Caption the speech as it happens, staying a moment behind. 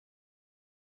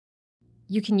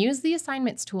You can use the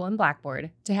Assignments tool in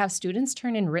Blackboard to have students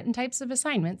turn in written types of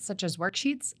assignments such as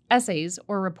worksheets, essays,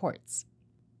 or reports.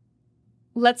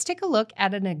 Let's take a look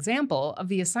at an example of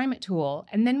the Assignment tool,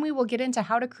 and then we will get into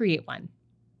how to create one.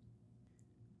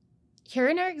 Here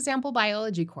in our example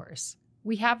biology course,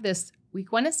 we have this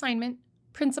Week 1 assignment,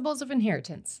 Principles of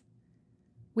Inheritance.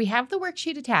 We have the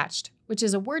worksheet attached, which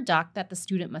is a Word doc that the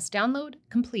student must download,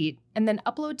 complete, and then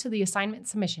upload to the assignment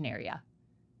submission area.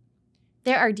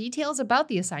 There are details about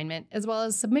the assignment as well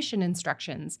as submission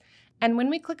instructions, and when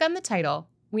we click on the title,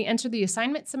 we enter the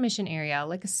assignment submission area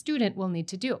like a student will need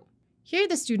to do. Here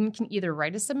the student can either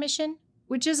write a submission,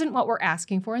 which isn't what we're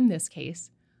asking for in this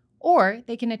case, or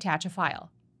they can attach a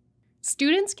file.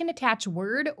 Students can attach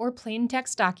Word or plain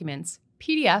text documents,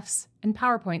 PDFs, and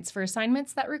PowerPoints for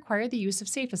assignments that require the use of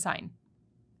SafeAssign.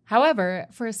 However,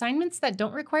 for assignments that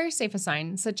don't require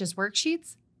SafeAssign, such as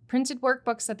worksheets, printed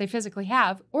workbooks that they physically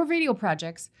have, or video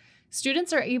projects,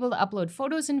 students are able to upload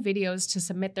photos and videos to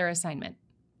submit their assignment.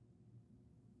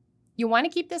 You'll want to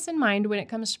keep this in mind when it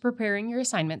comes to preparing your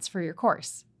assignments for your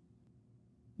course.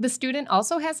 The student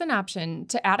also has an option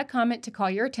to add a comment to call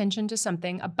your attention to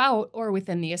something about or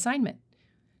within the assignment.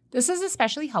 This is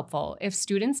especially helpful if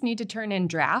students need to turn in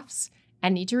drafts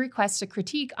and need to request a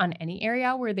critique on any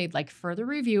area where they'd like further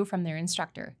review from their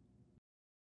instructor.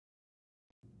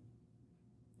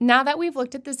 Now that we've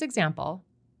looked at this example,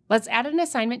 let's add an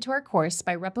assignment to our course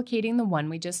by replicating the one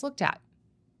we just looked at.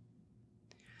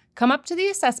 Come up to the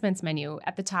Assessments menu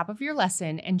at the top of your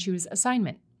lesson and choose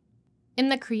Assignment. In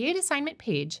the Create Assignment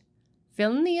page,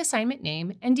 fill in the assignment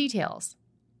name and details.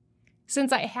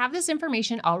 Since I have this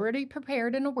information already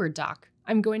prepared in a Word doc,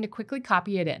 I'm going to quickly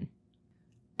copy it in.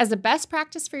 As a best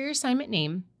practice for your assignment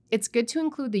name, it's good to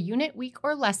include the unit, week,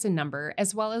 or lesson number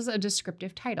as well as a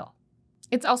descriptive title.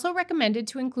 It's also recommended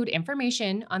to include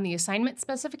information on the assignment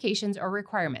specifications or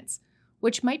requirements,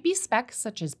 which might be specs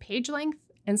such as page length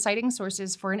and citing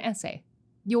sources for an essay.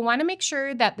 You'll want to make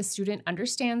sure that the student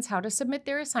understands how to submit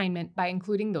their assignment by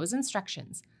including those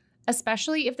instructions,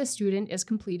 especially if the student is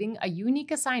completing a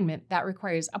unique assignment that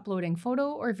requires uploading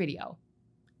photo or video.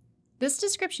 This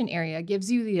description area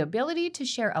gives you the ability to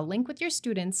share a link with your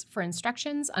students for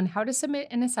instructions on how to submit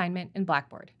an assignment in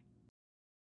Blackboard.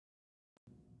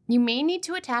 You may need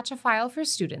to attach a file for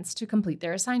students to complete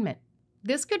their assignment.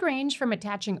 This could range from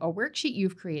attaching a worksheet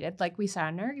you've created, like we saw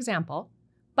in our example,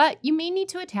 but you may need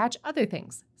to attach other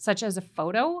things, such as a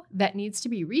photo that needs to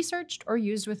be researched or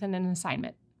used within an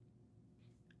assignment.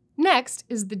 Next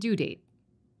is the due date.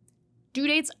 Due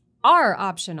dates are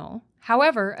optional.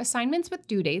 However, assignments with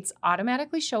due dates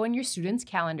automatically show in your students'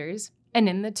 calendars and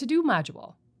in the To-Do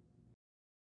module.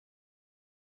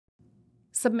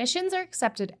 Submissions are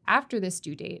accepted after this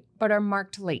due date, but are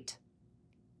marked late.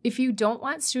 If you don't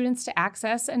want students to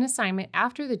access an assignment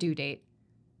after the due date,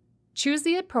 choose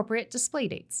the appropriate display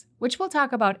dates, which we'll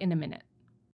talk about in a minute.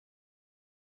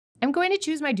 I'm going to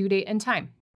choose my due date and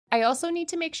time. I also need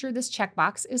to make sure this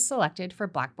checkbox is selected for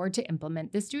Blackboard to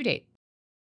implement this due date.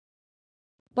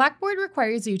 Blackboard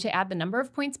requires you to add the number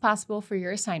of points possible for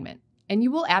your assignment, and you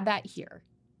will add that here.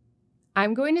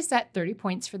 I'm going to set 30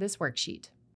 points for this worksheet.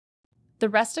 The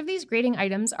rest of these grading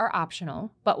items are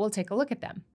optional, but we'll take a look at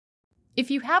them. If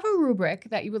you have a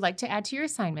rubric that you would like to add to your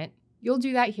assignment, you'll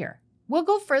do that here. We'll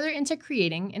go further into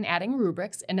creating and adding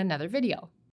rubrics in another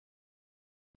video.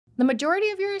 The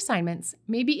majority of your assignments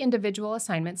may be individual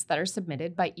assignments that are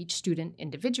submitted by each student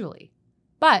individually,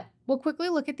 but we'll quickly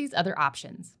look at these other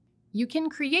options. You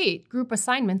can create group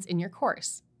assignments in your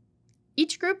course.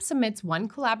 Each group submits one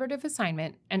collaborative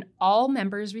assignment and all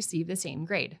members receive the same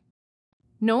grade.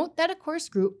 Note that a course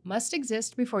group must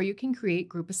exist before you can create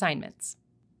group assignments.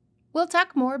 We'll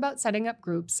talk more about setting up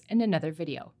groups in another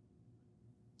video.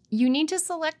 You need to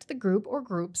select the group or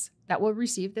groups that will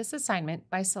receive this assignment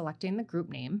by selecting the group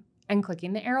name and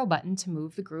clicking the arrow button to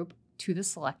move the group to the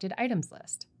selected items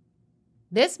list.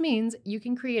 This means you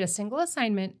can create a single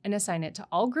assignment and assign it to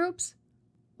all groups,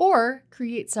 or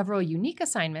create several unique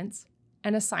assignments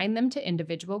and assign them to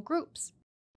individual groups.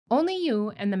 Only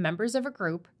you and the members of a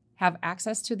group have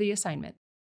access to the assignment.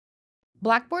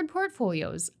 Blackboard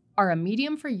Portfolios are a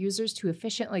medium for users to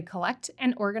efficiently collect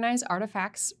and organize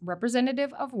artifacts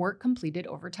representative of work completed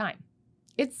over time.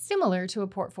 It's similar to a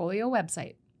portfolio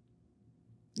website.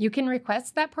 You can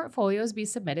request that portfolios be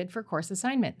submitted for course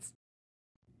assignments.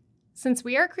 Since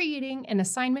we are creating an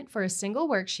assignment for a single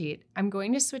worksheet, I'm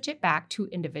going to switch it back to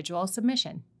individual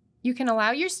submission. You can allow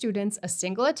your students a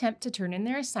single attempt to turn in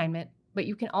their assignment, but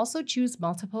you can also choose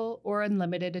multiple or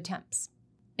unlimited attempts.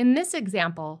 In this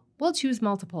example, we'll choose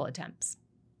multiple attempts.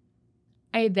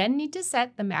 I then need to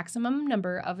set the maximum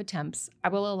number of attempts I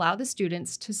will allow the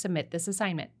students to submit this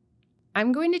assignment.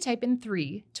 I'm going to type in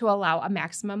 3 to allow a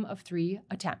maximum of 3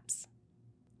 attempts.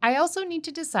 I also need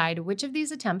to decide which of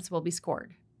these attempts will be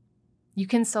scored. You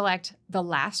can select the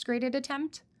last graded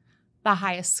attempt, the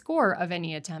highest score of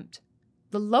any attempt,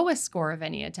 the lowest score of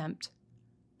any attempt,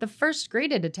 the first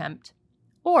graded attempt,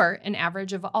 or an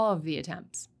average of all of the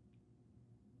attempts.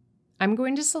 I'm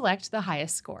going to select the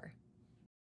highest score.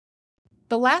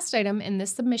 The last item in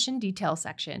this submission detail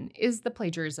section is the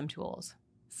plagiarism tools.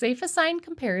 SafeAssign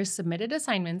compares submitted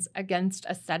assignments against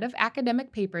a set of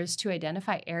academic papers to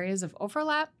identify areas of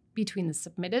overlap between the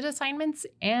submitted assignments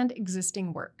and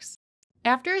existing works.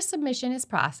 After a submission is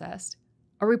processed,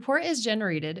 a report is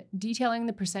generated detailing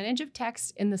the percentage of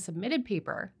text in the submitted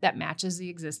paper that matches the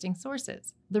existing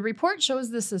sources. The report shows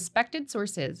the suspected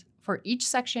sources for each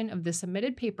section of the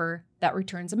submitted paper that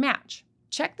returns a match.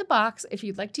 Check the box if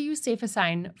you'd like to use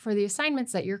SafeAssign for the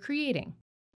assignments that you're creating.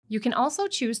 You can also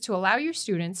choose to allow your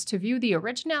students to view the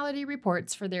originality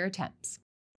reports for their attempts.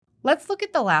 Let's look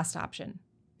at the last option,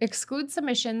 Exclude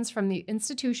submissions from the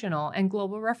institutional and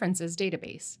global references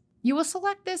database. You will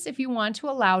select this if you want to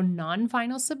allow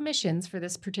non-final submissions for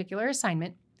this particular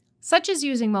assignment, such as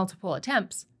using multiple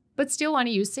attempts, but still want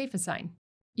to use SafeAssign.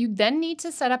 You then need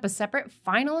to set up a separate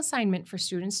final assignment for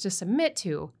students to submit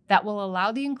to that will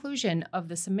allow the inclusion of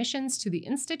the submissions to the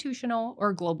institutional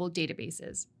or global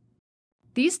databases.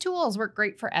 These tools work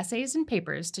great for essays and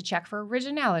papers to check for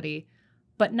originality,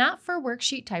 but not for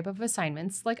worksheet type of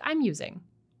assignments like I'm using.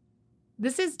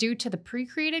 This is due to the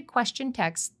pre-created question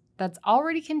text that's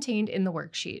already contained in the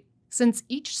worksheet. Since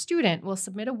each student will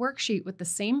submit a worksheet with the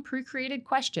same pre-created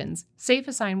questions,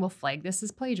 SafeAssign will flag this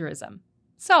as plagiarism.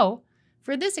 So,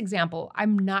 for this example,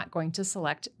 I'm not going to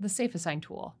select the SafeAssign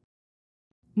tool.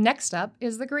 Next up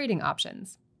is the grading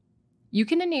options. You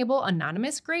can enable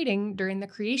anonymous grading during the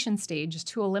creation stage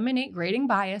to eliminate grading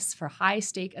bias for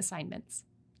high-stake assignments.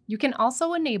 You can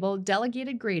also enable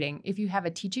delegated grading if you have a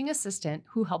teaching assistant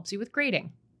who helps you with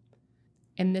grading.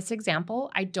 In this example,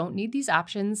 I don't need these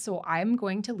options, so I'm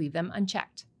going to leave them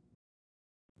unchecked.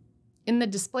 In the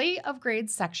Display of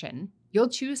Grades section, you'll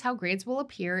choose how grades will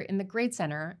appear in the Grade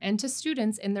Center and to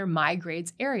students in their My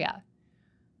Grades area.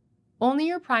 Only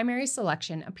your primary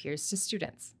selection appears to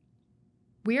students.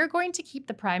 We are going to keep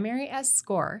the primary as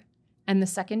score, and the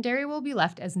secondary will be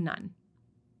left as none.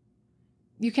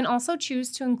 You can also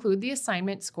choose to include the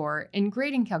assignment score in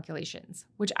grading calculations,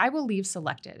 which I will leave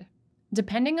selected.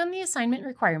 Depending on the assignment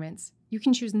requirements, you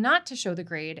can choose not to show the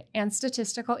grade and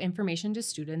statistical information to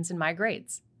students in My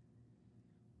Grades.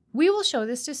 We will show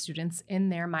this to students in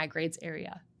their My Grades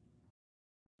area.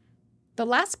 The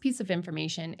last piece of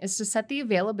information is to set the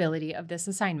availability of this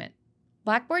assignment.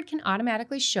 Blackboard can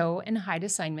automatically show and hide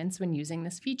assignments when using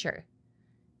this feature.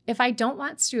 If I don't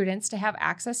want students to have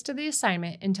access to the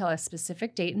assignment until a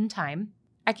specific date and time,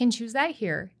 I can choose that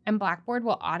here, and Blackboard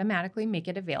will automatically make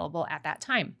it available at that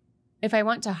time. If I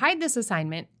want to hide this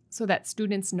assignment so that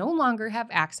students no longer have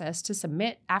access to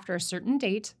submit after a certain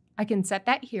date, I can set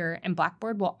that here and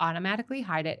Blackboard will automatically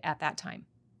hide it at that time.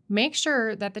 Make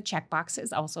sure that the checkbox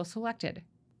is also selected.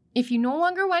 If you no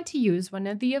longer want to use one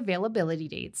of the availability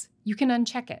dates, you can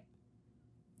uncheck it.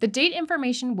 The date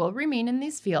information will remain in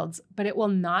these fields, but it will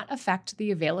not affect the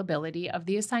availability of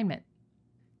the assignment.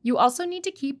 You also need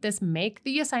to keep this Make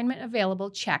the Assignment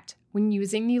Available checked when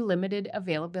using the limited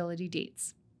availability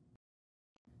dates.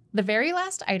 The very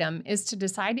last item is to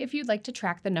decide if you'd like to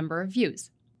track the number of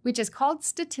views, which is called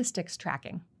statistics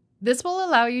tracking. This will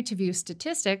allow you to view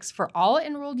statistics for all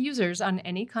enrolled users on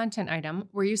any content item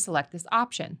where you select this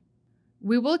option.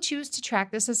 We will choose to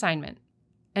track this assignment,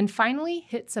 and finally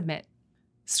hit Submit.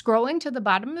 Scrolling to the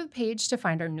bottom of the page to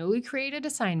find our newly created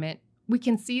assignment, we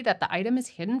can see that the item is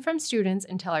hidden from students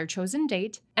until our chosen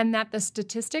date and that the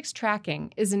statistics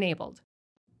tracking is enabled.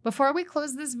 Before we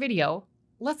close this video,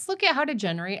 let's look at how to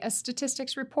generate a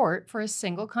statistics report for a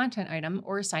single content item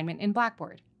or assignment in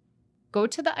Blackboard. Go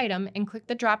to the item and click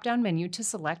the drop-down menu to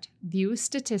select View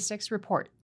Statistics Report.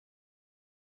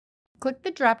 Click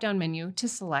the drop-down menu to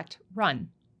select Run.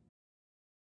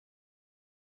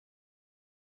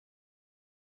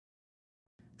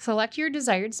 Select your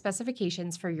desired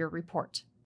specifications for your report.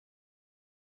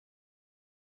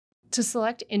 To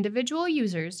select individual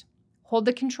users, hold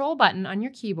the Control button on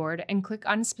your keyboard and click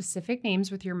on specific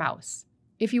names with your mouse.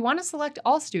 If you want to select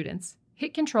all students,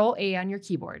 hit Control-A on your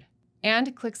keyboard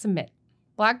and click Submit.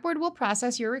 Blackboard will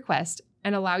process your request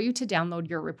and allow you to download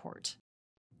your report.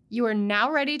 You are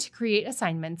now ready to create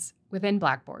assignments within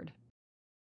Blackboard.